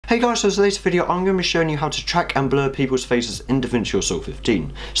Hey guys, so in today's video I'm going to be showing you how to track and blur people's faces in Davinci Resolve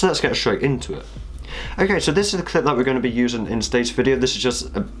 15. So let's get straight into it. Okay, so this is the clip that we're going to be using in today's video. This is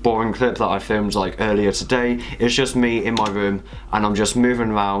just a boring clip that I filmed like earlier today. It's just me in my room and I'm just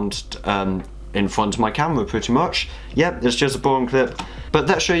moving around in front of my camera pretty much. Yep, it's just a boring clip. But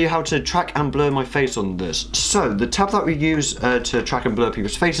let's show you how to track and blur my face on this. So the tab that we use to track and blur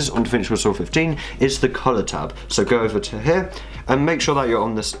people's faces on Davinci Resolve 15 is the color tab. So go over to here and make sure that you're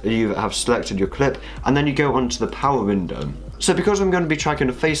on this, you have selected your clip, and then you go onto the power window. So because I'm going to be tracking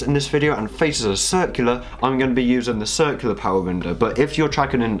a face in this video and faces are circular, I'm going to be using the circular power window. But if you're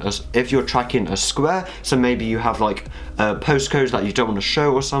tracking a square, so maybe you have like postcodes that you don't want to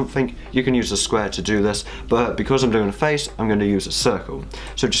show or something, you can use a square to do this. But because I'm doing a face, I'm going to use a circle.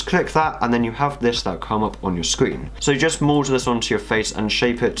 So just click that and then you have this that will come up on your screen. So you just mold this onto your face and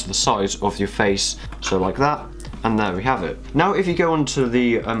shape it to the size of your face, so like that. And there we have it. Now if you go onto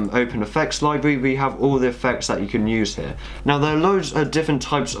the open effects library, we have all the effects that you can use here. Now there are loads of different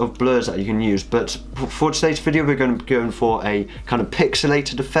types of blurs that you can use, but for today's video we're going to be going for a kind of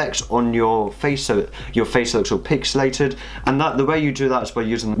pixelated effect on your face, so your face looks all pixelated, and that the way you do that is by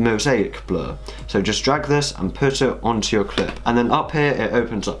using the mosaic blur. So just drag this and put it onto your clip, and then up here it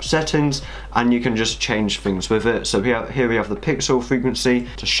opens up settings and you can just change things with it. So here we have the pixel frequency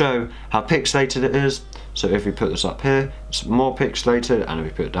to show how pixelated it is. So if we put this up here, it's more pixelated, and if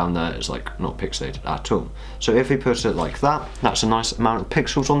we put it down there, it's like not pixelated at all. So if we put it like that, that's a nice amount of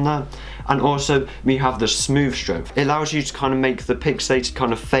pixels on there. And also we have the smooth strength. It allows you to kind of make the pixelated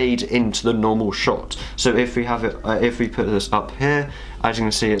kind of fade into the normal shot. So if we have it, if we put this up here, as you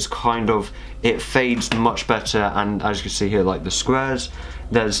can see, it's kind of, it fades much better, and as you can see here, like the squares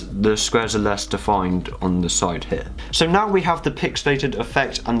are less defined on the side here. So now we have the pixelated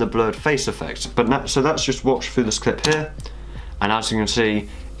effect and the blurred face effect. So let's just watch through this clip here, and as you can see,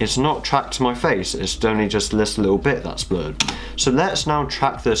 it's not tracked to my face, it's only just this little bit that's blurred. So let's now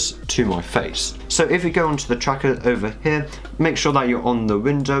track this to my face. So if you go onto the tracker over here, make sure that you're on the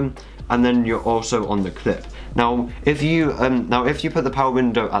window, and then you're also on the clip. Now if you put the power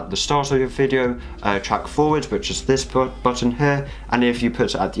window at the start of your video, track forward, which is this button here, and if you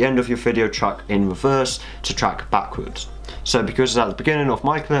put it at the end of your video, track in reverse to track backwards. So because it's at the beginning of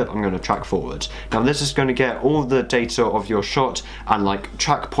my clip, I'm going to track forwards. Now this is going to get all the data of your shot and like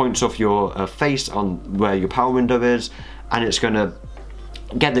track points of your face on where your power window is, and it's going to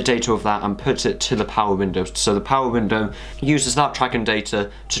get the data of that and put it to the power window. So the power window uses that tracking data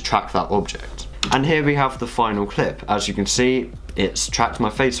to track that object. And here we have the final clip. As you can see, it's tracked my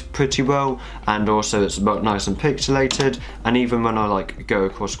face pretty well, and also it's about nice and pixelated, and even when I like go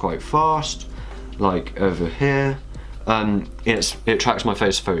across quite fast, like over here, it tracks my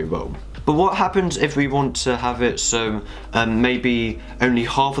face very well. But what happens if we want to have it so maybe only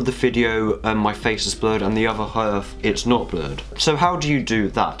half of the video my face is blurred and the other half it's not blurred? So how do you do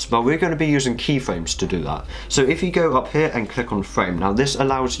that? Well, we're going to be using keyframes to do that. So if you go up here and click on frame, now this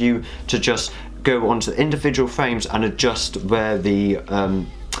allows you to just go onto the individual frames and adjust where the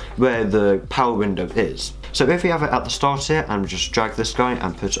power window is. So if we have it at the start here, and just drag this guy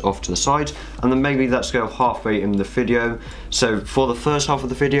and put it off to the side, and then maybe let's go halfway in the video. So for the first half of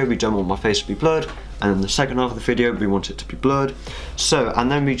the video, we don't want my face to be blurred, and then the second half of the video, we want it to be blurred. So, and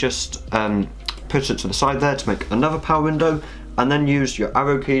then we just put it to the side there to make another power window, and then use your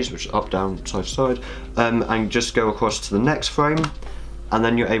arrow keys, which are up, down, side to side, and just go across to the next frame, and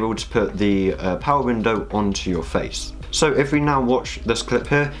then you're able to put the power window onto your face. So if we now watch this clip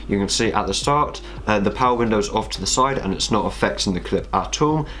here, you can see at the start, the power window is off to the side and it's not affecting the clip at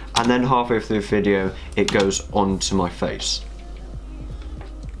all. And then halfway through the video, it goes onto my face.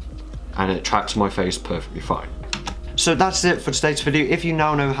 And it tracks my face perfectly fine. So that's it for today's video. If you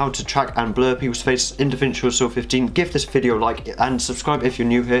now know how to track and blur people's faces in Davinci Resolve 15, give this video a like and subscribe if you're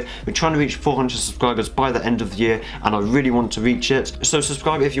new here. We're trying to reach 400 subscribers by the end of the year, and I really want to reach it. So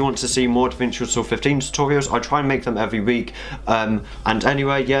subscribe if you want to see more Davinci Resolve 15 tutorials. I try and make them every week. And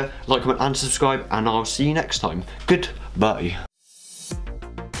anyway, yeah, like, comment and subscribe, and I'll see you next time. Goodbye.